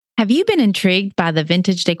Have you been intrigued by the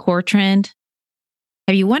vintage decor trend?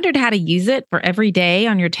 Have you wondered how to use it for every day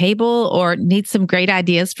on your table or need some great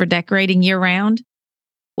ideas for decorating year round?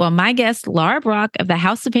 Well, my guest, Laura Brock of the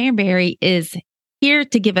House of Hanbury, is here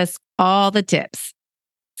to give us all the tips.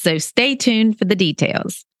 So stay tuned for the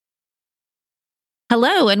details.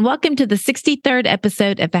 Hello, and welcome to the 63rd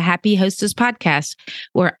episode of the Happy Hostess podcast,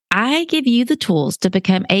 where I give you the tools to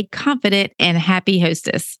become a confident and happy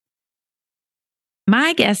hostess.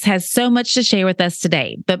 My guest has so much to share with us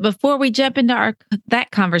today, but before we jump into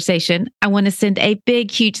that conversation, I want to send a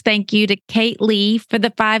big, huge thank you to Kate Lee for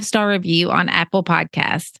the 5-star review on Apple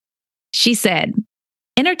Podcast. She said,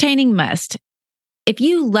 "Entertaining must. If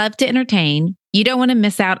you love to entertain, you don't want to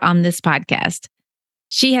miss out on this podcast.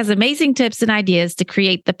 She has amazing tips and ideas to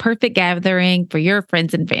create the perfect gathering for your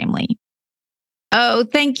friends and family." Oh,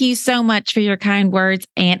 thank you so much for your kind words.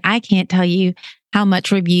 And I can't tell you how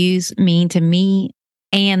much reviews mean to me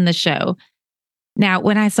and the show. Now,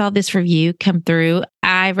 when I saw this review come through,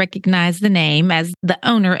 I recognized the name as the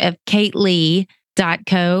owner of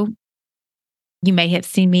KateLee.co. You may have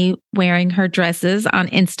seen me wearing her dresses on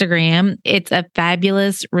Instagram. It's a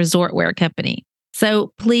fabulous resort wear company.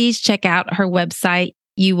 So please check out her website.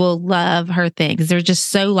 You will love her things. They're just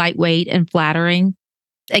so lightweight and flattering.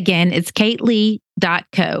 Again, it's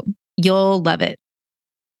KateLee.co. You'll love it.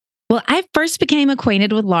 Well, I first became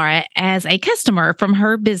acquainted with Laura as a customer from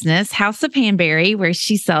her business, House of Hanbury, where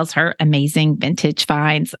she sells her amazing vintage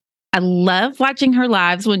finds. I love watching her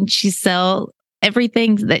lives when she sells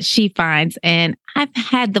everything that she finds. And I've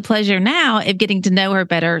had the pleasure now of getting to know her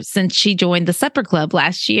better since she joined the Supper Club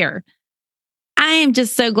last year. I am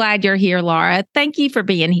just so glad you're here, Laura. Thank you for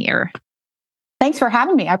being here. Thanks for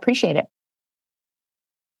having me. I appreciate it.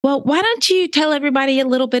 Well, why don't you tell everybody a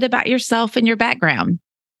little bit about yourself and your background?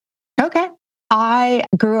 Okay. I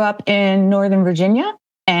grew up in Northern Virginia,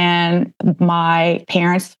 and my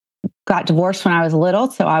parents got divorced when I was little.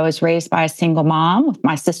 So I was raised by a single mom with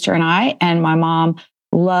my sister and I. And my mom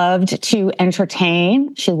loved to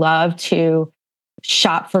entertain. She loved to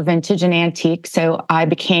shop for vintage and antique. So I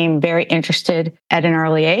became very interested at an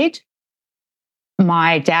early age.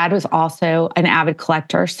 My dad was also an avid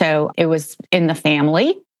collector, so it was in the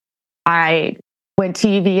family. I went to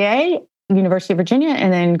UVA, University of Virginia,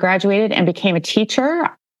 and then graduated and became a teacher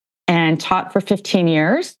and taught for 15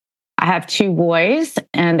 years. I have 2 boys,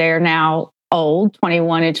 and they're now old,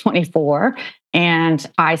 21 and 24. And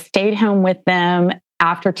I stayed home with them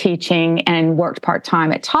after teaching and worked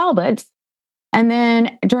part-time at Talbot's. And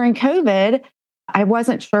then during COVID, I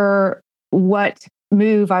wasn't sure what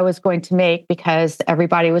move I was going to make because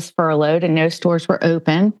everybody was furloughed and no stores were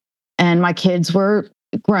open. And my kids were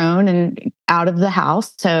grown and out of the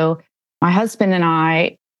house. So my husband and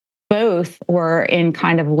I both were in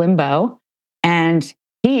kind of limbo. And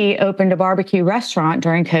he opened a barbecue restaurant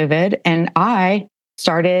during COVID. And I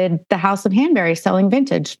started the House of Hanbury selling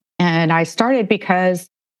vintage. And I started because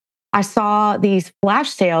I saw these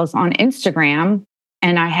flash sales on Instagram,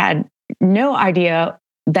 and I had no idea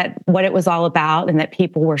that what it was all about and that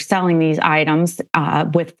people were selling these items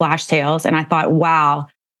with flash sales. And I thought, wow,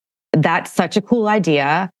 that's such a cool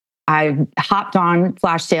idea. I hopped on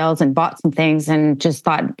flash sales and bought some things and just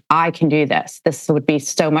thought, I can do this. This would be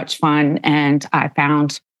so much fun. And I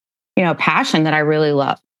found, a passion that I really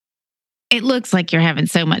love. It looks like you're having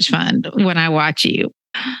so much fun when I watch you.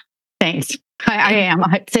 Thanks. I am.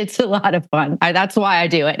 It's a lot of fun. That's why I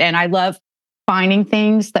do it. And I love finding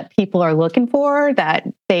things that people are looking for that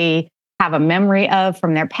they have a memory of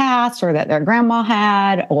from their past or that their grandma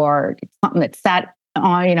had, or something that's sat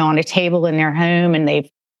on a table in their home and they've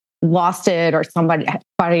lost it, or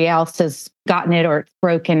somebody else has gotten it or it's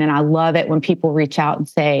broken. And I love it when people reach out and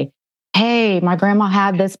say, hey, my grandma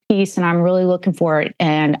had this piece and I'm really looking for it.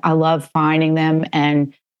 And I love finding them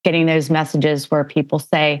and getting those messages where people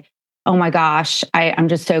say, oh my gosh, I'm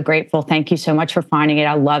just so grateful. Thank you so much for finding it.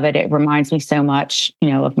 I love it. It reminds me so much,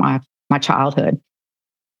 of my childhood.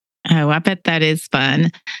 Oh, I bet that is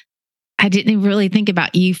fun. I didn't really think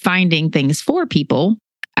about you finding things for people.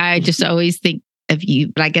 I just always think of you,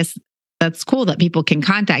 but I guess that's cool that people can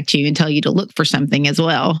contact you and tell you to look for something as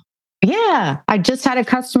well. Yeah. I just had a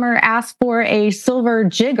customer ask for a silver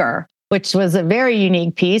jigger, which was a very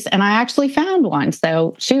unique piece. And I actually found one.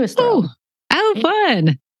 So she was thrilled. Oh,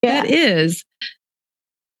 fun. Yeah. That is.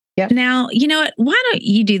 Yep. Now, you know what? Why don't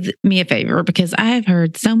you do me a favor? Because I have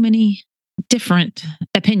heard so many different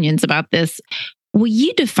opinions about this. Will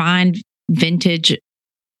you define vintage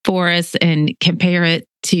for us and compare it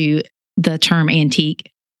to the term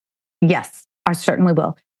antique? Yes, I certainly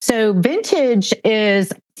will. So vintage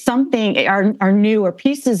is something, our newer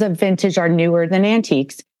pieces of vintage are newer than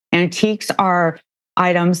antiques. Antiques are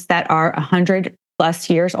items that are 100 plus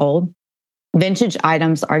years old. Vintage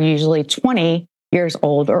items are usually 20 years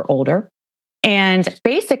old or older. And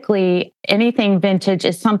basically, anything vintage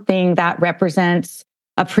is something that represents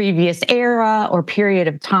a previous era or period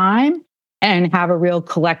of time and have a real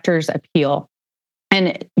collector's appeal.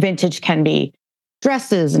 And vintage can be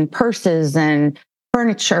dresses and purses and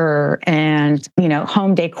furniture and,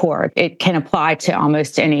 home decor. It can apply to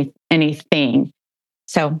almost anything.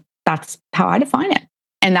 So that's how I define it.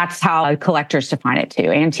 And that's how collectors define it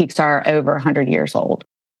too. Antiques are over 100 years old.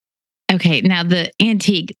 Okay. Now the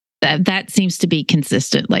antique, that seems to be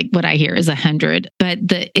consistent. Like what I hear is 100, but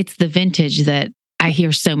it's the vintage that I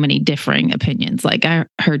hear so many differing opinions. Like I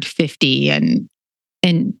heard 50 and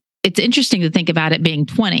it's interesting to think about it being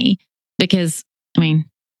 20 because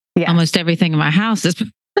Yes. almost everything in my house is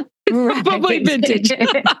probably vintage.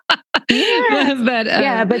 But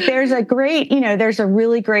there's there's a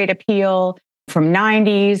really great appeal from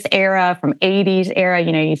 90s era, from 80s era.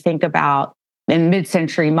 You think about and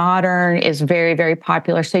mid-century modern is very, very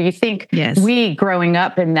popular. So you think we growing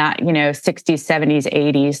up in that, 60s, 70s,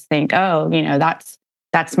 80s think, oh,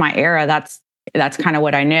 that's my era. That's kind of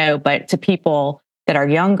what I know. But to people that are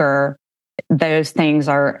younger, those things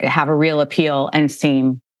have a real appeal and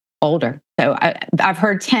seem older. So I've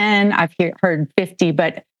heard 10, I've heard 50,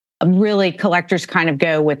 but really collectors kind of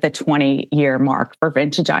go with the 20-year mark for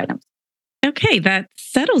vintage items. Okay, that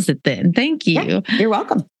settles it then. Thank you. Yeah, you're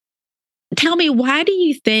welcome. Tell me, why do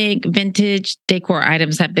you think vintage decor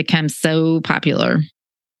items have become so popular?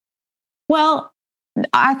 Well,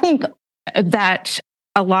 I think that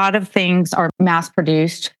a lot of things are mass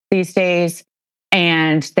produced these days,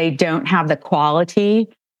 and they don't have the quality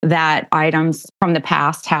that items from the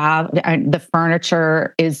past have. The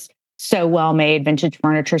furniture is so well made, vintage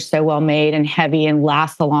furniture is so well made and heavy and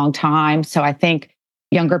lasts a long time. So I think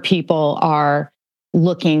younger people are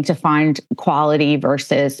looking to find quality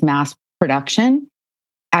versus mass production.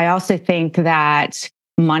 I also think that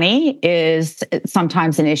money is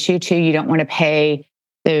sometimes an issue too. You don't want to pay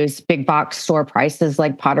those big box store prices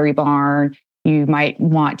like Pottery Barn. You might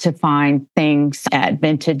want to find things at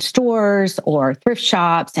vintage stores or thrift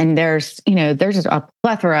shops. And there's a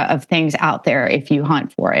plethora of things out there if you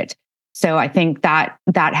hunt for it. So I think that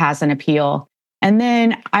has an appeal. And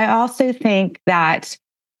then I also think that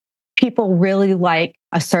people really like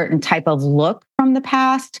a certain type of look from the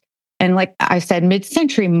past. And like I said,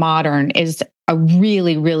 mid-century modern is a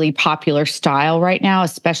really, really popular style right now,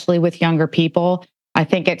 especially with younger people. I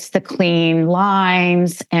think it's the clean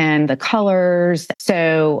lines and the colors.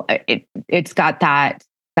 So it's got that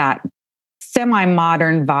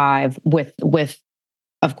semi-modern vibe with,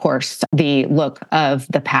 of course, the look of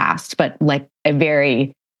the past, but like a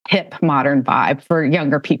very hip modern vibe for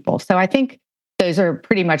younger people. So I think those are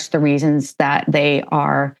pretty much the reasons that they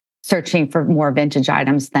are searching for more vintage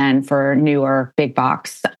items than for newer big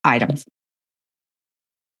box items.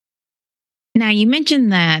 Now, you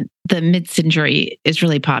mentioned that the mid-century is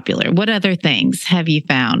really popular. What other things have you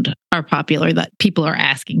found are popular that people are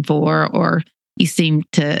asking for or you seem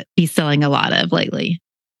to be selling a lot of lately?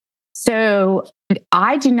 So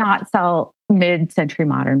I do not sell mid-century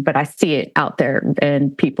modern, but I see it out there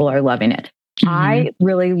and people are loving it. Mm-hmm. I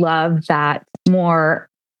really love that more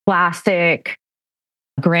classic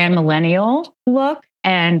grand millennial look.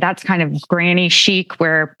 And that's kind of granny chic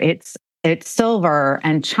where it's silver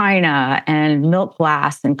and china and milk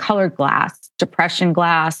glass and colored glass, depression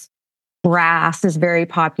glass, brass is very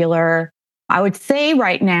popular. I would say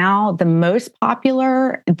right now, the most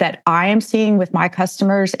popular that I am seeing with my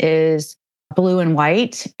customers is blue and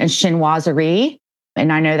white and chinoiserie.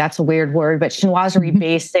 And I know that's a weird word, but chinoiserie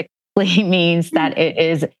basically means that it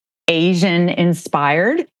is Asian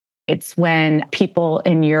inspired. It's when people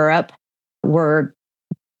in Europe were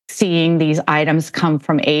seeing these items come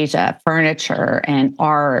from Asia, furniture and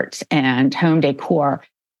art and home decor.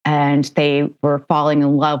 And they were falling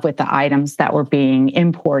in love with the items that were being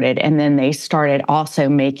imported. And then they started also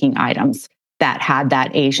making items that had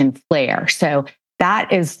that Asian flair. So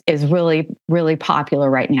that is really, really popular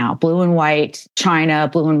right now. Blue and white china,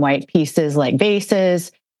 blue and white pieces like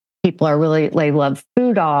vases. People they love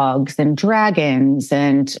food dogs and dragons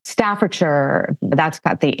and Staffordshire. That's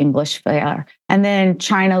got the English flair. And then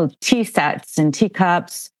china tea sets and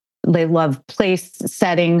teacups. They love place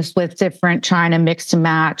settings with different china mixed and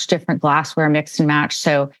match, different glassware mixed and match.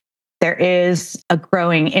 So there is a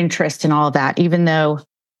growing interest in all of that, even though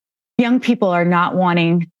young people are not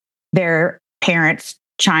wanting their parents'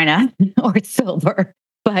 china or silver,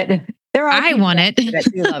 but there are. I want it. That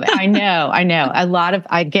do love it. I know.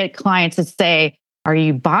 I get clients that say, are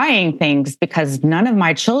you buying things because none of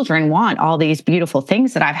my children want all these beautiful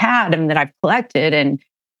things that I've had and that I've collected? And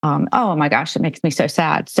oh my gosh, it makes me so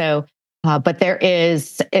sad. So, but there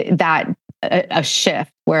is that a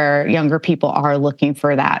shift where younger people are looking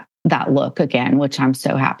for that look again, which I'm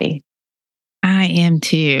so happy. I am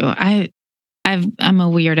too. I'm a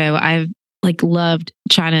weirdo. I've like loved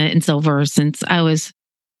china and silver since I was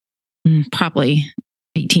probably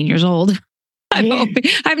 18 years old. Yeah.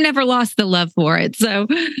 I've never lost the love for it. So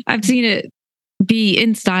I've seen it be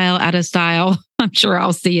in style, out of style. I'm sure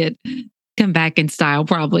I'll see it come back in style,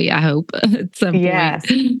 probably, I hope, at some Yes.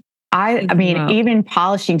 point. I mean, even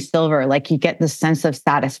polishing silver, like you get the sense of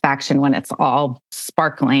satisfaction when it's all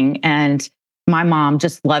sparkling. And my mom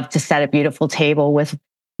just loved to set a beautiful table with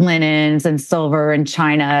linens and silver and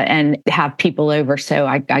china and have people over. So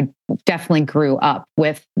I definitely grew up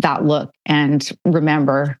with that look and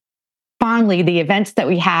remember fondly the events that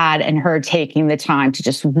we had and her taking the time to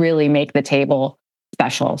just really make the table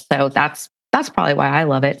special. So that's probably why I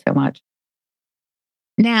love it so much.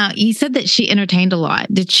 Now, you said that she entertained a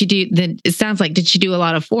lot. Did she do then? It sounds like, did she do a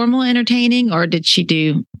lot of formal entertaining or did she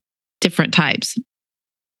do different types?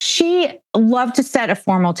 She loved to set a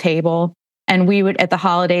formal table, and we would, at the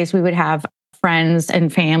holidays, we would have friends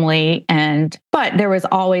and family, but there was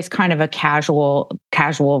always kind of a casual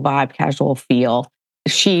vibe, casual feel.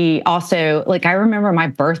 She also, like, I remember my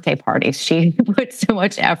birthday parties. She put so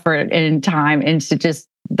much effort and time into just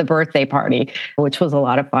the birthday party, which was a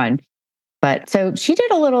lot of fun. But so she did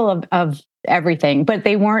a little of everything, but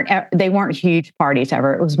they weren't huge parties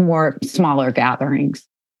ever. It was more smaller gatherings.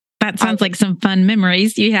 That sounds like some fun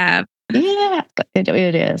memories you have. Yeah, it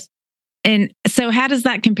is. And so how does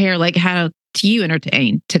that compare? Like, how do you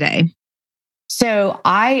entertain today? So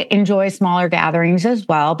I enjoy smaller gatherings as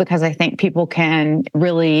well because I think people can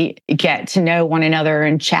really get to know one another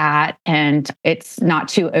and chat, and it's not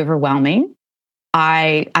too overwhelming.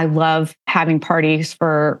 I love having parties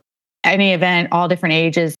for any event, all different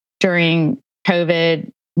ages. During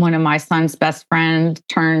COVID, one of my son's best friends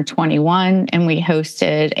turned 21 and we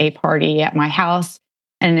hosted a party at my house.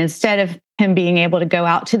 And instead of him being able to go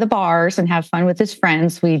out to the bars and have fun with his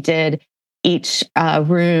friends, we did each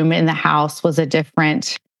room in the house was a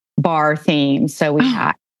different bar theme. So we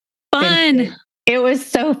had Fun. it was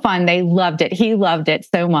so fun. They loved it. He loved it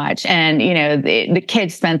so much. And, the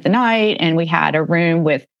kids spent the night and we had a room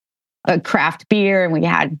with a craft beer and we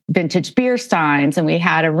had vintage beer steins and we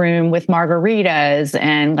had a room with margaritas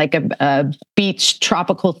and like a beach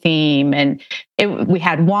tropical theme. And we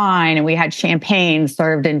had wine and we had champagne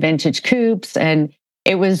served in vintage coupes. And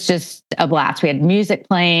it was just a blast. We had music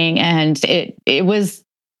playing and it was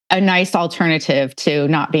a nice alternative to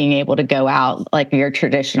not being able to go out like your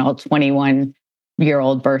traditional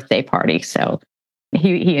 21-year-old birthday party. So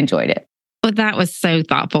he enjoyed it. Well, that was so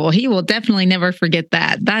thoughtful. He will definitely never forget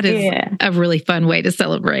that. That is a really fun way to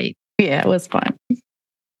celebrate. Yeah, it was fun.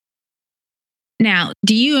 Now,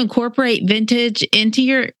 do you incorporate vintage into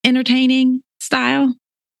your entertaining style?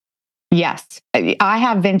 Yes. I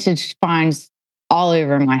have vintage finds all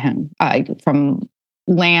over my home, from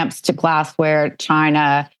lamps to glassware,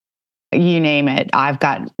 china, you name it. I've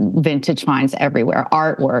got vintage finds everywhere,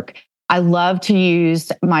 artwork. I love to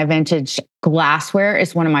use my vintage glassware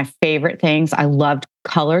is one of my favorite things. I loved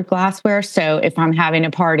colored glassware. So if I'm having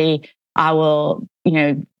a party, I will,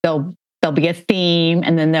 there'll be a theme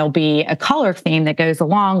and then there'll be a color theme that goes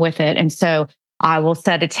along with it. And so I will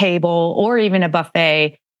set a table or even a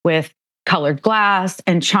buffet with colored glass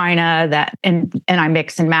and china and I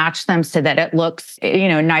mix and match them so that it looks,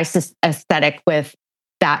 nice aesthetic with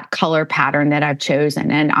that color pattern that I've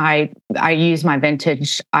chosen. And I use my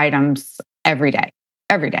vintage items every day.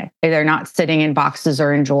 They're not sitting in boxes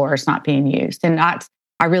or in drawers, not being used. And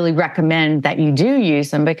I really recommend that you do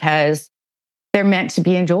use them because they're meant to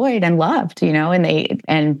be enjoyed and loved,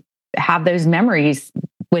 and have those memories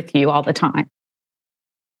with you all the time.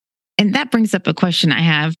 And that brings up a question I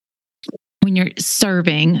have. When you're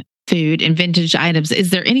serving food and vintage items, is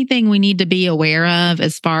there anything we need to be aware of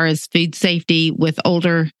as far as food safety with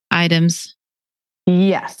older items?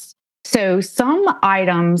 Yes. So some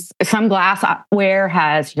glassware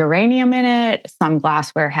has uranium in it. Some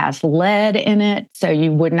glassware has lead in it. So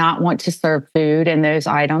you would not want to serve food in those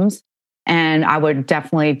items. And I would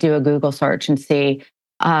definitely do a Google search and see.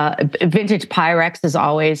 Vintage Pyrex is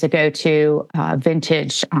always a go-to.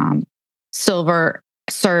 Vintage silver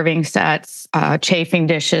serving sets, chafing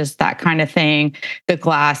dishes, that kind of thing. The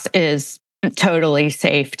glass is totally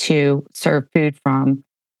safe to serve food from.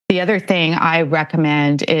 The other thing I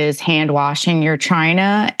recommend is hand washing your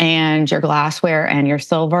china and your glassware and your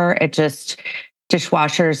silver. It just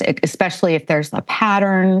dishwashers, especially if there's a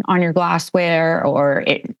pattern on your glassware or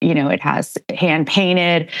it has hand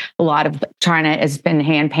painted. A lot of china has been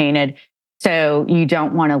hand painted. So you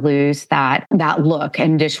don't want to lose that look,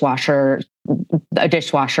 and a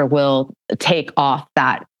dishwasher will take off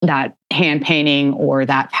that hand painting or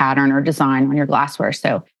that pattern or design on your glassware.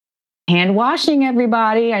 So hand washing,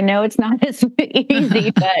 everybody. I know it's not as easy,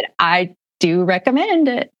 but I do recommend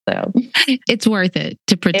it. So it's worth it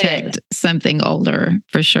to protect something older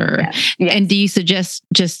for sure. Yes. Yes. And do you suggest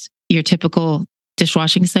just your typical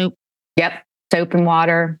dishwashing soap? Yep. Soap and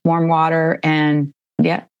water, warm water. And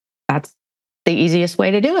that's the easiest way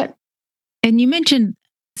to do it. And you mentioned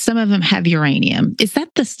some of them have uranium. Is that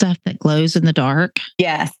the stuff that glows in the dark?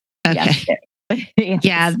 Yes. Okay. Yes.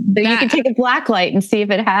 Yeah. So you can take a black light and see if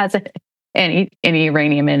it has any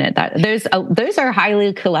uranium in it. Those are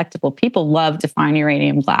highly collectible. People love to find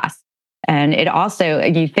uranium glass. And it also,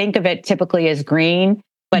 you think of it typically as green,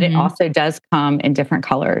 but it also does come in different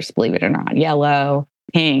colors, believe it or not. Yellow,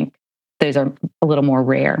 pink. Those are a little more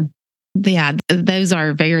rare. Yeah, those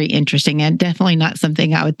are very interesting and definitely not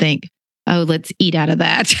something I would think, oh, let's eat out of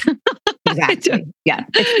that. Exactly. Yeah.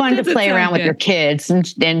 It's fun to play around with your kids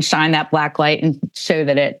and shine that black light and show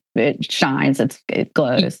that it shines, it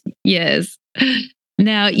glows. Yes.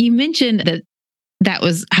 Now, you mentioned that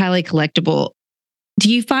was highly collectible.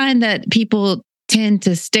 Do you find that people tend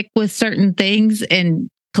to stick with certain things and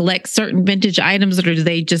collect certain vintage items, or do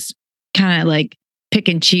they just kind of like pick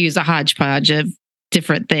and choose a hodgepodge of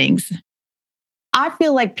different things? I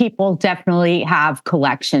feel like people definitely have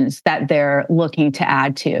collections that they're looking to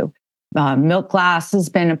add to. Milk glass has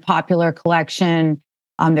been a popular collection.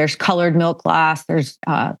 There's colored milk glass. There's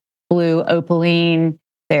blue opaline.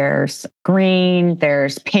 There's green.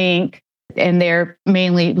 There's pink. And they're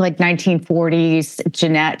mainly like 1940s.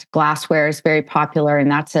 Jeanette glassware is very popular, and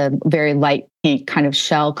that's a very light pink kind of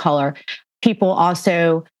shell color. People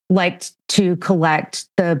also like to collect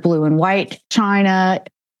the blue and white china,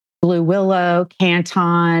 blue willow,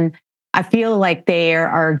 Canton. I feel like there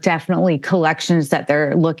are definitely collections that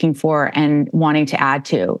they're looking for and wanting to add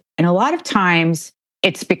to. And a lot of times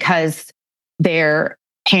it's because their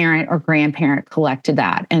parent or grandparent collected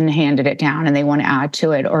that and handed it down and they want to add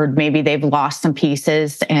to it. Or maybe they've lost some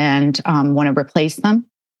pieces and want to replace them.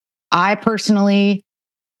 I personally,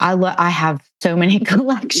 I have so many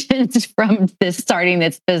collections from starting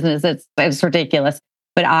this business. It's ridiculous.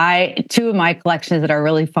 But two of my collections that are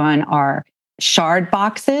really fun are shard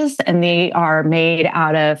boxes, and they are made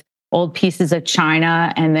out of old pieces of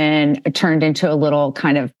china and then turned into a little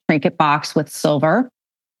kind of trinket box with silver.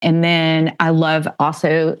 And then I love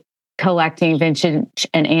also collecting vintage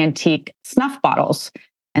and antique snuff bottles,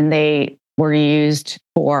 and they were used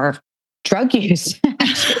for drug use,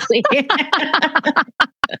 actually.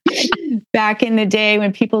 Back in the day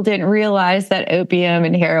when people didn't realize that opium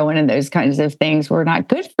and heroin and those kinds of things were not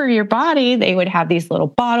good for your body, they would have these little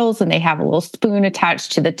bottles and they have a little spoon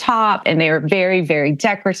attached to the top, and they were very, very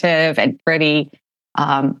decorative and pretty.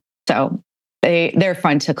 So they're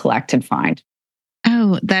fun to collect and find.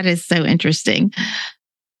 Oh, that is so interesting.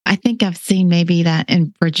 I think I've seen maybe that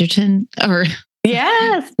in Bridgerton or...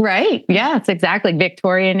 Yes, right. Yes, exactly.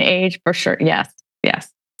 Victorian age for sure. Yes,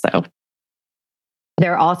 yes. So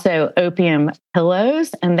there are also opium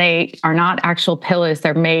pillows, and they are not actual pillows.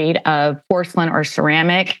 They're made of porcelain or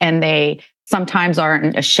ceramic, and they sometimes are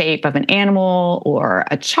in a shape of an animal or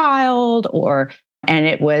a child, and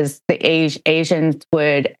it was the Asians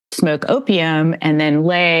would smoke opium and then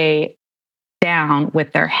lay down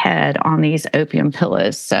with their head on these opium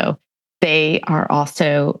pillows. So they are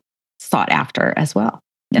also sought after as well.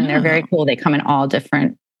 And they're very cool. They come in all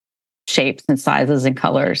different shapes and sizes and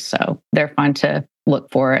colors. So they're fun to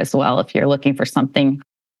look for as well if you're looking for something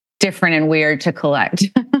different and weird to collect.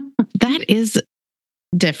 That is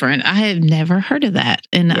different. I have never heard of that.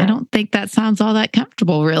 And I don't think that sounds all that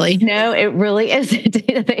comfortable, really. No, it really isn't.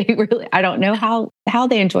 I don't know how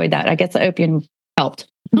they enjoyed that. I guess the opium helped.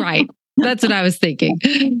 Right. That's what I was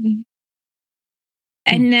thinking.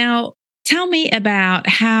 And now tell me about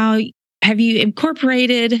have you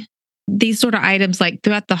incorporated these sort of items like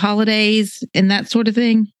throughout the holidays and that sort of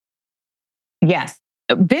thing? Yes.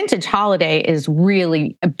 Vintage holiday is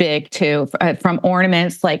really big too, from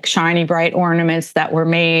ornaments like shiny, bright ornaments that were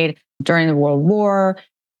made during the World War,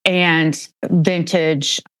 and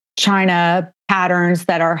vintage china patterns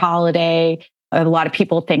that are holiday. A lot of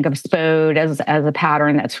people think of spode as a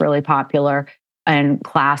pattern that's really popular and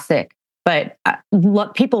classic, but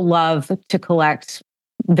people love to collect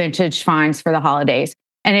vintage finds for the holidays.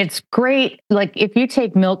 And it's great. Like if you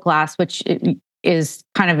take milk glass, which is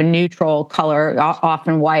kind of a neutral color,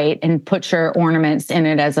 often white, and put your ornaments in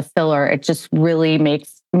it as a filler. It just really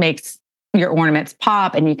makes your ornaments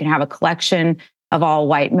pop, and you can have a collection of all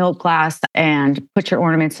white milk glass and put your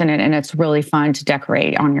ornaments in it. And it's really fun to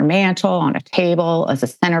decorate on your mantle, on a table, as a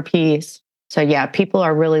centerpiece. So yeah, people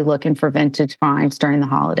are really looking for vintage finds during the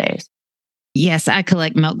holidays. Yes, I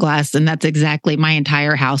collect milk glass, and that's exactly my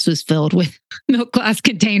entire house was filled with milk glass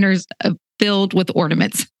containers filled with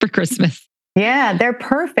ornaments for Christmas. Yeah, they're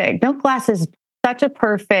perfect. Milk glass is such a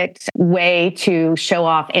perfect way to show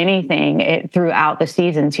off anything throughout the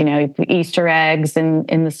seasons. Easter eggs in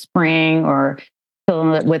the spring, or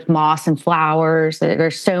filling it with moss and flowers.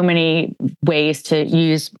 There's so many ways to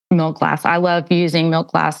use milk glass. I love using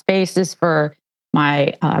milk glass bases for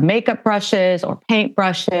my makeup brushes or paint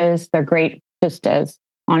brushes. They're great just as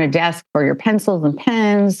on a desk for your pencils and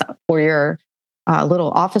pens, for your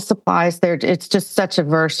little office supplies. It's just such a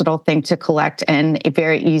versatile thing to collect, and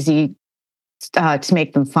very easy to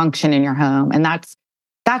make them function in your home. And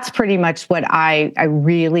that's pretty much what I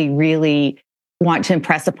really, really want to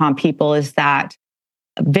impress upon people, is that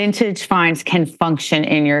vintage finds can function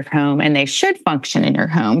in your home, and they should function in your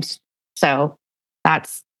homes. So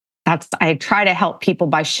that's I try to help people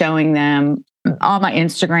by showing them on my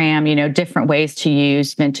Instagram, different ways to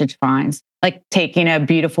use vintage finds, like taking a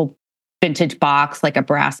beautiful vintage box, like a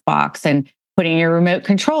brass box, and putting your remote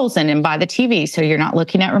controls in and by the TV. So you're not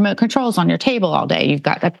looking at remote controls on your table all day. You've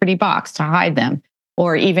got a pretty box to hide them.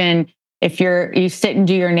 Or even if you sit and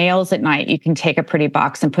do your nails at night, you can take a pretty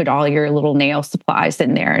box and put all your little nail supplies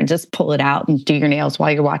in there and just pull it out and do your nails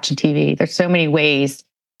while you're watching TV. There's so many ways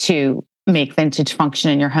to make vintage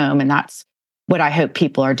function in your home. And that's what I hope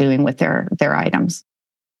people are doing with their items.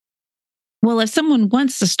 Well, if someone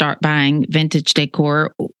wants to start buying vintage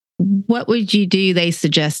decor, what would you do they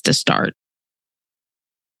suggest to start?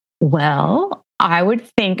 Well, I would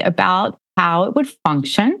think about how it would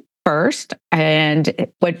function first and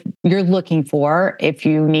what you're looking for. If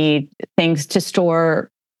you need things to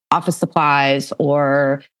store office supplies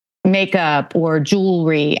or makeup or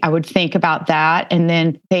jewelry, I would think about that, and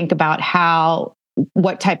then think about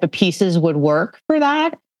what type of pieces would work for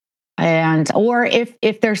that. Or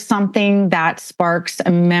if there's something that sparks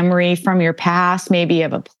a memory from your past, maybe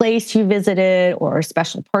of a place you visited or a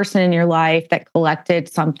special person in your life that collected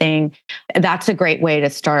something, that's a great way to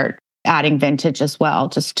start adding vintage as well.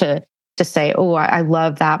 Just to say, oh, I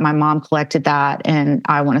love that. My mom collected that, and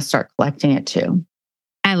I want to start collecting it too.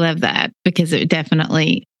 I love that, because it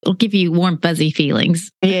definitely will give you warm, fuzzy feelings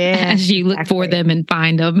as you look for them and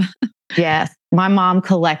find them. Yes. My mom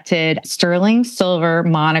collected sterling silver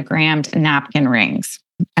monogrammed napkin rings.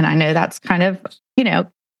 And I know that's kind of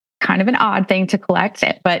an odd thing to collect,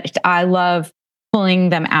 but I love pulling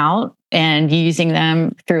them out and using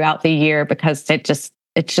them throughout the year, because it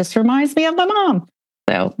just reminds me of my mom.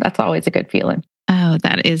 So that's always a good feeling. Oh,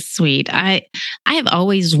 that is sweet. I have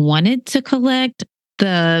always wanted to collect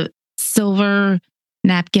the silver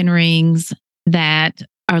napkin rings that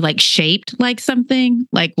are like shaped like something,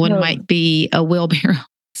 like one might be a wheelbarrow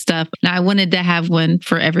stuff. Now, I wanted to have one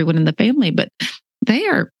for everyone in the family, but they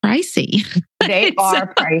are pricey. They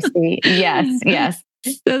are pricey. Yes.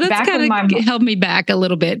 So that's kind of held me back a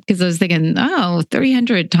little bit, because I was thinking,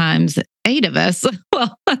 300 times 8 of us.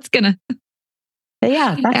 Well, that's going to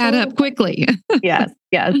add up quickly. Yes.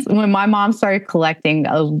 When my mom started collecting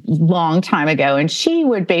a long time ago, and she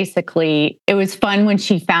would basically, it was fun when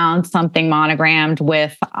she found something monogrammed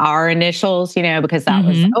with our initials, because that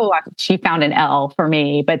was, she found an L for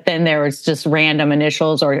me, but then there was just random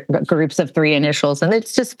initials or groups of 3 initials. And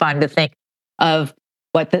it's just fun to think of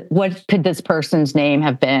what could this person's name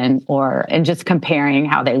have been, and just comparing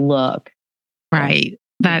how they look. Right.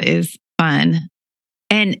 That is fun.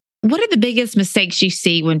 And what are the biggest mistakes you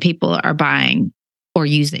see when people are buying or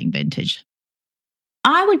using vintage?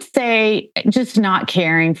 I would say just not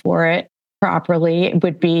caring for it properly. It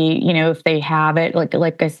would be, if they have it,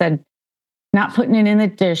 like I said, not putting it in the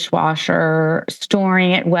dishwasher,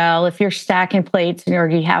 storing it well. If you're stacking plates or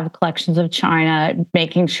you have collections of china,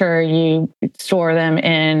 making sure you store them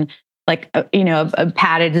in a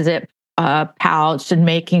padded zip pouch, and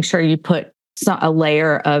making sure you put a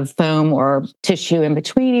layer of foam or tissue in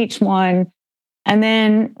between each one. And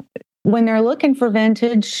then when they're looking for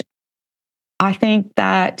vintage, I think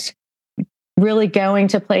that really going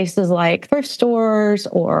to places like thrift stores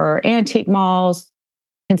or antique malls,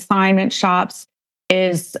 consignment shops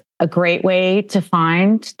is a great way to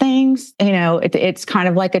find things. It's kind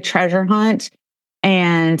of like a treasure hunt.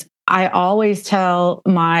 And I always tell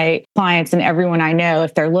my clients and everyone I know,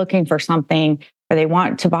 if they're looking for something or they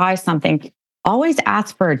want to buy something, always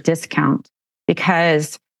ask for a discount.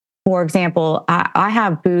 because, for example, I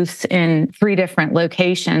have booths in 3 different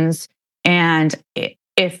locations. And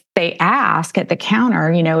if they ask at the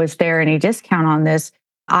counter, is there any discount on this?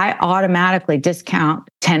 I automatically discount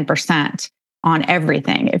 10% on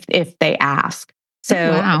everything if they ask. So,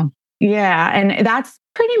 Wow. yeah. And that's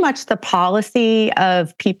pretty much the policy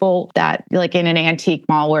of people that, like in an antique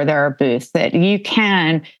mall where there are booths, that you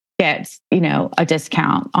can get, a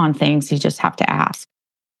discount on things. You just have to ask.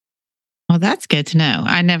 Well, that's good to know.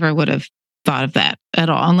 I never would have thought of that at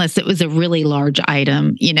all, unless it was a really large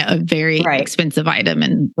item, a very Right. expensive item.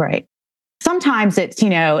 And Right. Sometimes it's,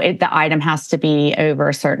 the item has to be over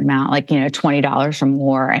a certain amount, like, $20 or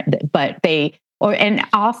more. But and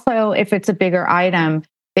also if it's a bigger item,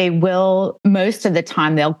 they will, most of the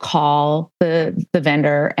time, they'll call the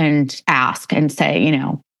vendor and ask and say,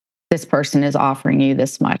 this person is offering you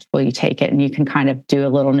this much. Will you take it? And you can kind of do a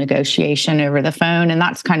little negotiation over the phone. And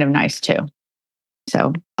that's kind of nice too.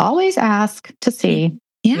 So always ask to see.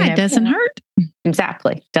 yeah, it doesn't hurt.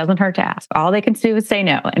 Exactly. Doesn't hurt to ask. All they can do is say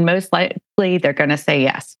no. And most likely they're going to say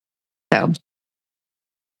yes. So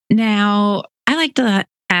Now, I like to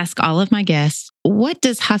ask all of my guests, what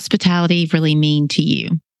does hospitality really mean to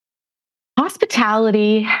you?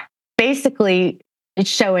 hospitality, basically, it's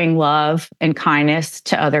showing love and kindness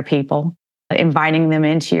to other people, inviting them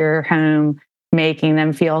into your home, making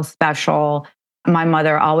them feel special. My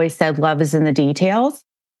mother always said, love is in the details.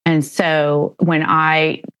 And so when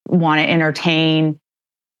I want to entertain,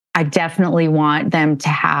 I definitely want them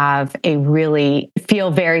to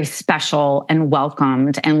feel very special and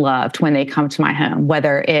welcomed and loved when they come to my home,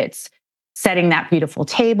 whether it's setting that beautiful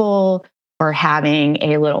table or having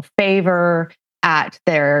a little favor at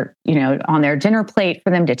on their dinner plate for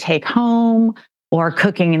them to take home, or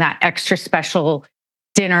cooking that extra special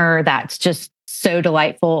dinner that's just so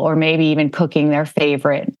delightful, or maybe even cooking their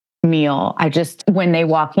favorite meal. When they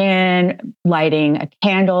walk in, lighting a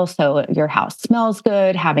candle so your house smells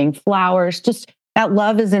good, having flowers, just that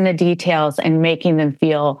love is in the details and making them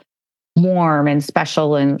feel warm and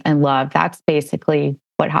special and loved. That's basically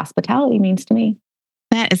what hospitality means to me.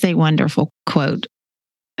 That is a wonderful quote.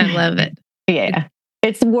 I love it. Yeah.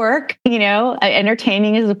 It's work,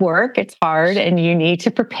 entertaining is work. It's hard and you need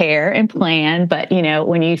to prepare and plan. But,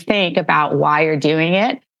 when you think about why you're doing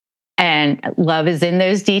it, and love is in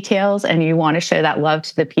those details, and you want to show that love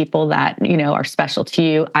to the people that, are special to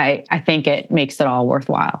you, I think it makes it all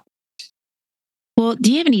worthwhile. Well,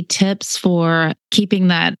 do you have any tips for keeping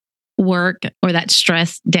that work or that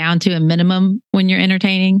stress down to a minimum when you're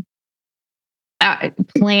entertaining?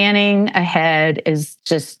 Planning ahead is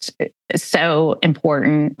just so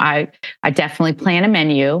important. I definitely plan a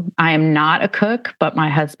menu. I am not a cook, but my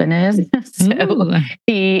husband is. So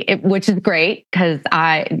which is great because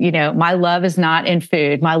my love is not in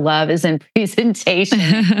food. My love is in presentation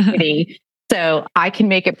and pretty. So I can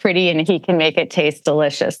make it pretty and he can make it taste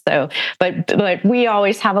delicious. So, but we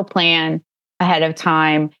always have a plan ahead of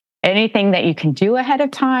time. Anything that you can do ahead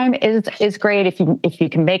of time is great. If you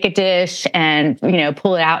can make a dish and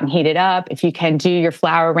pull it out and heat it up, if you can do your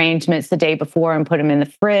flower arrangements the day before and put them in the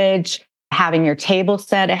fridge, having your table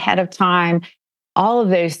set ahead of time, all of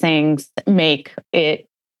those things make it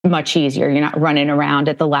much easier. You're not running around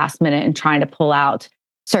at the last minute and trying to pull out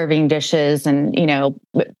serving dishes, and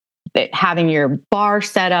having your bar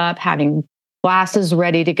set up, having glasses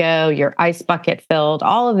ready to go, your ice bucket filled,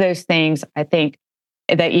 all of those things, I think,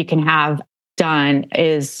 that you can have done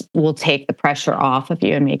will take the pressure off of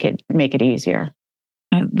you and make it easier.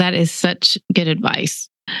 That is such good advice.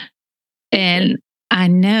 And I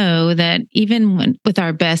know that even with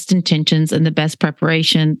our best intentions and the best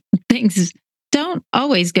preparation, things don't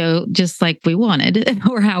always go just like we wanted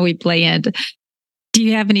or how we planned. Do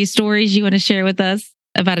you have any stories you want to share with us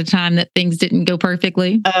about a time that things didn't go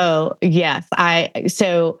perfectly? Oh, yes.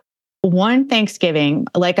 So one Thanksgiving,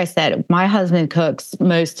 like I said, my husband cooks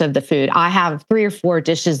most of the food. I have 3 or 4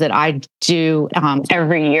 dishes that I do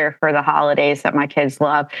every year for the holidays that my kids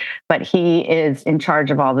love, but he is in charge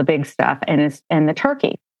of all the big stuff and the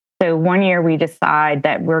turkey. So one year we decide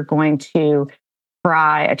that we're going to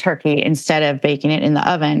fry a turkey instead of baking it in the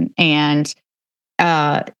oven, and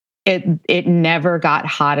it never got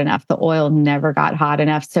hot enough. The oil never got hot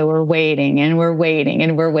enough. So we're waiting and we're waiting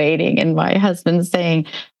and we're waiting. And my husband's saying,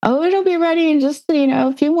 oh, it'll be ready in just,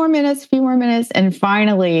 a few more minutes. And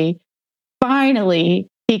finally,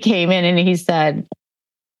 he came in and he said,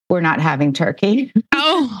 we're not having turkey.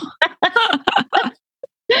 Oh,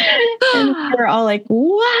 and we're all like,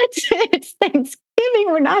 what? It's Thanksgiving.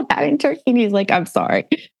 We're not having turkey. And he's like, I'm sorry.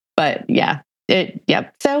 But yeah,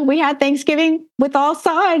 Yep. So we had Thanksgiving with all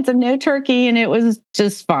sides of no turkey, and it was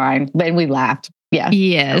just fine. But we laughed. Yeah.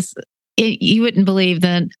 Yes. You wouldn't believe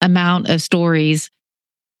the amount of stories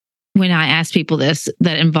when I ask people this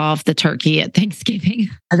that involve the turkey at Thanksgiving.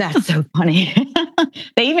 That's so funny.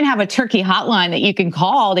 They even have a turkey hotline that you can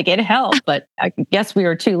call to get help, but I guess we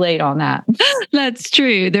were too late on that. That's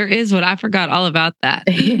true. There is one. I forgot all about that.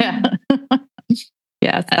 Yeah.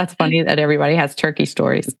 Yes, that's funny that everybody has turkey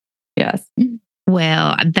stories. Yes.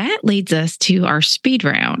 Well, that leads us to our speed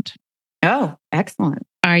round. Oh, excellent.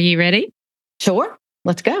 Are you ready? Sure.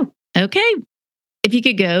 Let's go. Okay. If you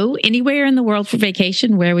could go anywhere in the world for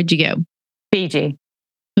vacation, where would you go? Fiji.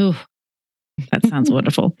 Ooh, that sounds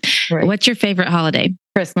wonderful. Right. What's your favorite holiday?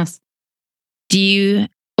 Christmas. Do you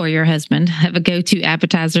or your husband have a go-to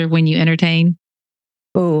appetizer when you entertain?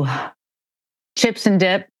 Ooh, chips and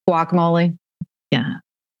dip, guacamole. Yeah.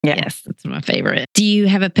 Yeah. Yes, that's my favorite. Do you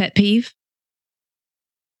have a pet peeve?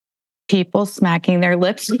 People smacking their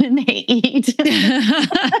lips when they eat.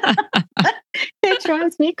 It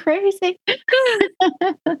drives me crazy.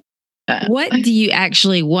 What do you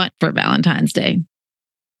actually want for Valentine's Day?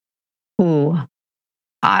 Ooh,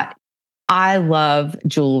 I love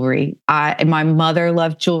jewelry. My mother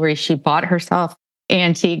loved jewelry. She bought herself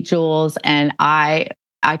antique jewels, and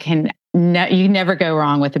you never go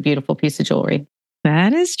wrong with a beautiful piece of jewelry.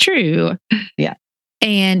 That is true. Yeah.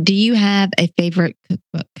 And do you have a favorite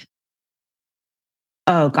cookbook?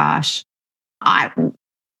 Oh gosh.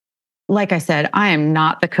 Like I said, I am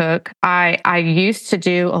not the cook. I used to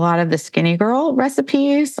do a lot of the skinny girl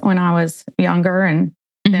recipes when I was younger and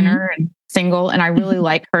thinner and single. And I really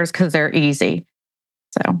like hers because they're easy.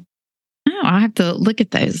 So I'll have to look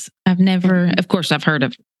at those. I've never, of course, I've heard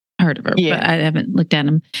of her, but I haven't looked at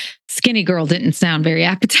them. Skinny girl didn't sound very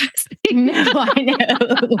appetizing. No, I know.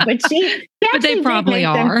 But they probably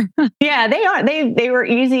are. Yeah, they are. They were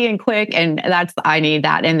easy and quick, and I need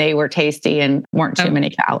that. And they were tasty and weren't too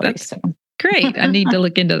many calories. So great. I need to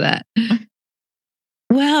look into that.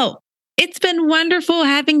 Well, it's been wonderful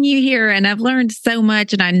having you here, and I've learned so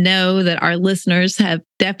much, and I know that our listeners have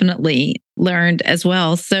definitely learned as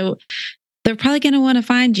well. So they're probably going to want to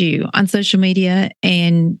find you on social media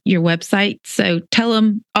and your website. So tell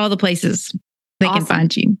them all the places they can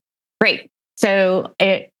find you. Great. So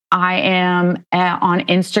I am on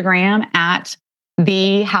Instagram at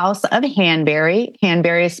The House of Hanbury.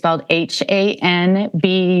 Hanbury is spelled Hanbury.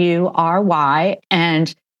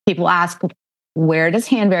 And people ask, where does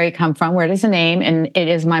Hanbury come from? Where does the name? And it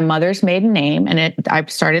is my mother's maiden name. And I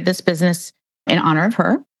started this business in honor of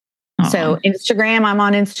her. So Instagram, I'm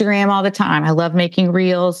on Instagram all the time. I love making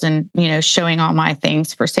reels and, showing all my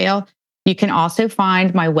things for sale. You can also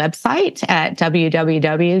find my website at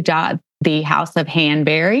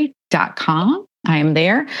www.thehouseofhanbury.com. I am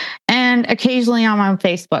there. And occasionally I'm on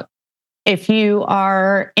Facebook. If you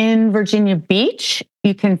are in Virginia Beach,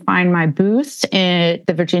 you can find my booth at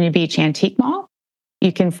the Virginia Beach Antique Mall.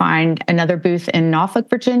 You can find another booth in Norfolk,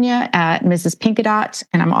 Virginia at Mrs. Pinkadot.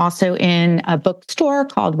 And I'm also in a bookstore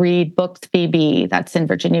called Read Books BB. That's in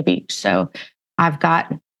Virginia Beach. So I'm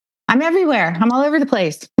everywhere. I'm all over the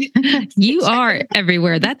place. You are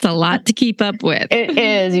everywhere. That's a lot to keep up with. It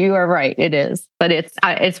is. You are right. It is. But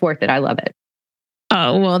it's worth it. I love it.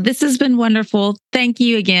 Oh, well, this has been wonderful. Thank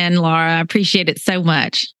you again, Laura. I appreciate it so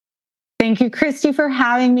much. Thank you, Christy, for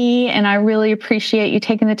having me. And I really appreciate you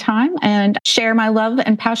taking the time and share my love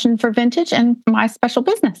and passion for vintage and my special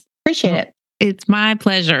business. Appreciate it. It's my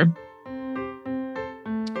pleasure.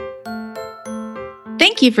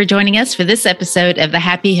 Thank you for joining us for this episode of the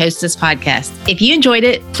Happy Hostess podcast. If you enjoyed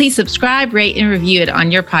it, please subscribe, rate, and review it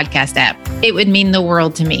on your podcast app. It would mean the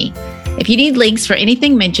world to me. If you need links for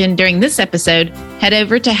anything mentioned during this episode, head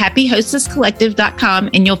over to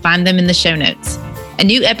happyhostesscollective.com and you'll find them in the show notes. A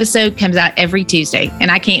new episode comes out every Tuesday, and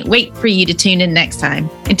I can't wait for you to tune in next time.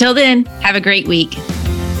 Until then, have a great week.